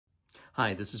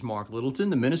Hi, this is Mark Littleton,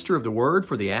 the minister of the Word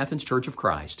for the Athens Church of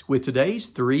Christ, with today's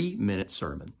 3-minute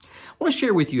sermon. I want to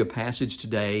share with you a passage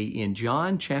today in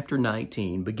John chapter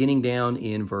 19, beginning down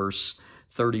in verse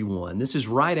 31. This is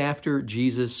right after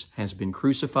Jesus has been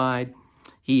crucified.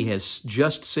 He has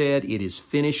just said, "It is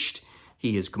finished."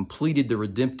 He has completed the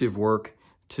redemptive work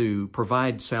to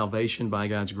provide salvation by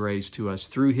God's grace to us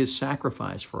through his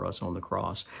sacrifice for us on the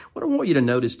cross. What I want you to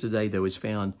notice today, though, is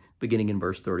found beginning in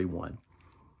verse 31.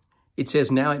 It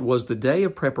says, "Now it was the day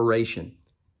of preparation,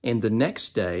 and the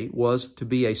next day was to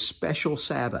be a special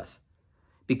Sabbath.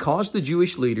 Because the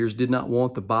Jewish leaders did not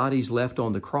want the bodies left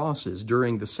on the crosses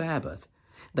during the Sabbath,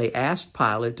 they asked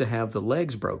Pilate to have the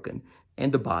legs broken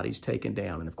and the bodies taken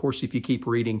down." And of course, if you keep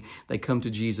reading, they come to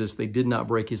Jesus. They did not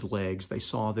break his legs. They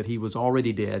saw that he was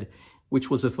already dead, which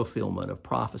was a fulfillment of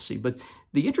prophecy. But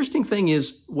the interesting thing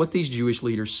is what these Jewish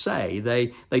leaders say.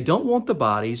 They don't want the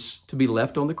bodies to be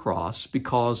left on the cross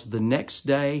because the next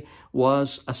day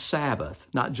was a Sabbath.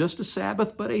 Not just a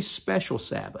Sabbath, but a special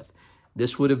Sabbath.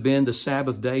 This would have been the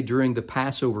Sabbath day during the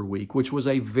Passover week, which was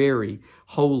a very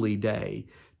holy day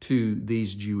to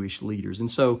these Jewish leaders.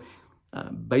 And so,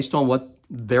 based on what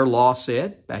their law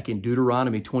said back in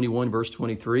Deuteronomy 21, verse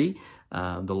 23,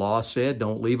 the law said,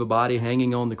 don't leave a body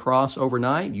hanging on the cross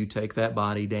overnight. You take that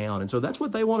body down. And so that's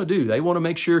what they want to do. They want to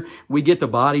make sure we get the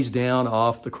bodies down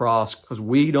off the cross because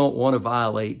we don't want to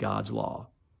violate God's law.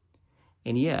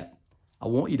 And yet, I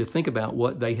want you to think about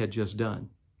what they had just done.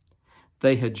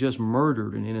 They had just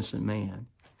murdered an innocent man.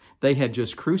 They had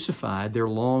just crucified their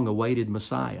long-awaited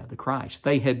Messiah, the Christ.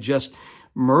 They had just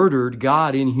murdered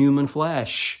God in human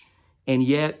flesh. And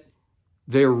yet,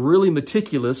 they're really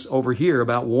meticulous over here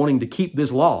about wanting to keep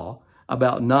this law,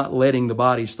 about not letting the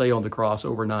body stay on the cross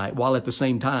overnight, while at the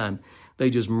same time, they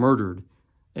just murdered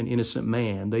an innocent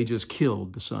man. They just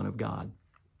killed the Son of God.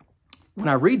 When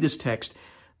I read this text,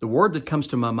 the word that comes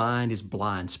to my mind is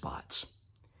blind spots.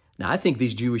 Now, I think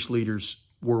these Jewish leaders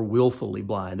were willfully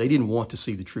blind. They didn't want to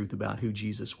see the truth about who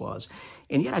Jesus was.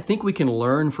 And yet I think we can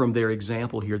learn from their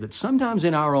example here that sometimes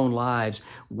in our own lives,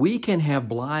 we can have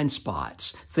blind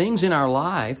spots, things in our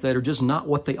life that are just not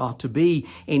what they ought to be,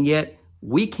 and yet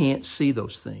we can't see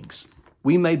those things.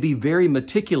 We may be very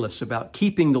meticulous about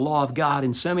keeping the law of God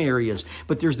in some areas,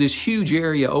 but there's this huge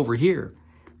area over here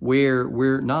where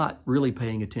we're not really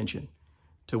paying attention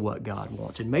to what God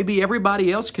wants. And maybe everybody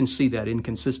else can see that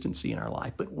inconsistency in our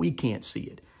life, but we can't see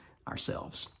it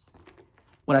ourselves.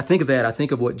 When I think of that, I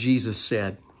think of what Jesus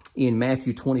said in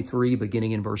Matthew 23,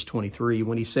 beginning in verse 23,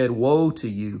 when he said, "Woe to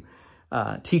you,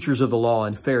 teachers of the law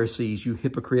and Pharisees, you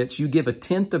hypocrites! You give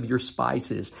 1/10 of your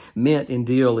spices, mint and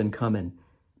dill and cumin,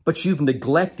 but you've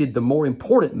neglected the more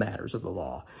important matters of the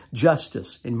law,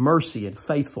 justice and mercy and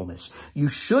faithfulness. You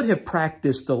should have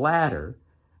practiced the latter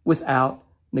without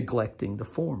neglecting the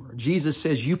former." Jesus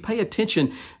says you pay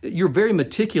attention. You're very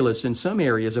meticulous in some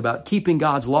areas about keeping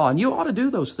God's law, and you ought to do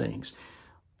those things.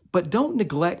 But don't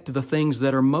neglect the things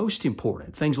that are most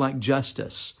important, things like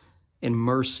justice and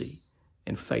mercy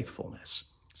and faithfulness.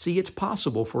 See, it's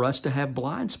possible for us to have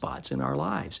blind spots in our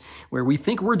lives where we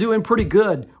think we're doing pretty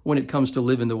good when it comes to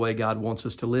living the way God wants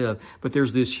us to live, but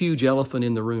there's this huge elephant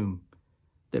in the room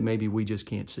that maybe we just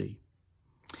can't see.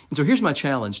 And so here's my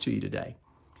challenge to you today.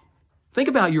 Think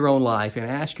about your own life and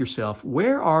ask yourself,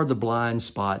 where are the blind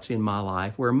spots in my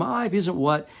life where my life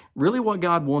isn't really what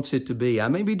God wants it to be? I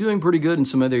may be doing pretty good in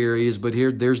some other areas, but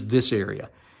there's this area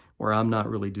where I'm not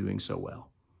really doing so well.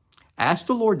 Ask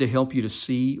the Lord to help you to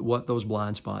see what those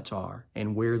blind spots are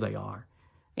and where they are.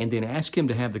 And then ask him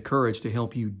to have the courage to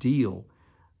help you deal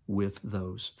with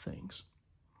those things.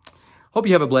 Hope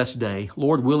you have a blessed day.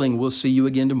 Lord willing, we'll see you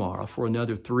again tomorrow for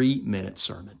another 3-minute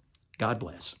sermon. God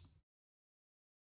bless.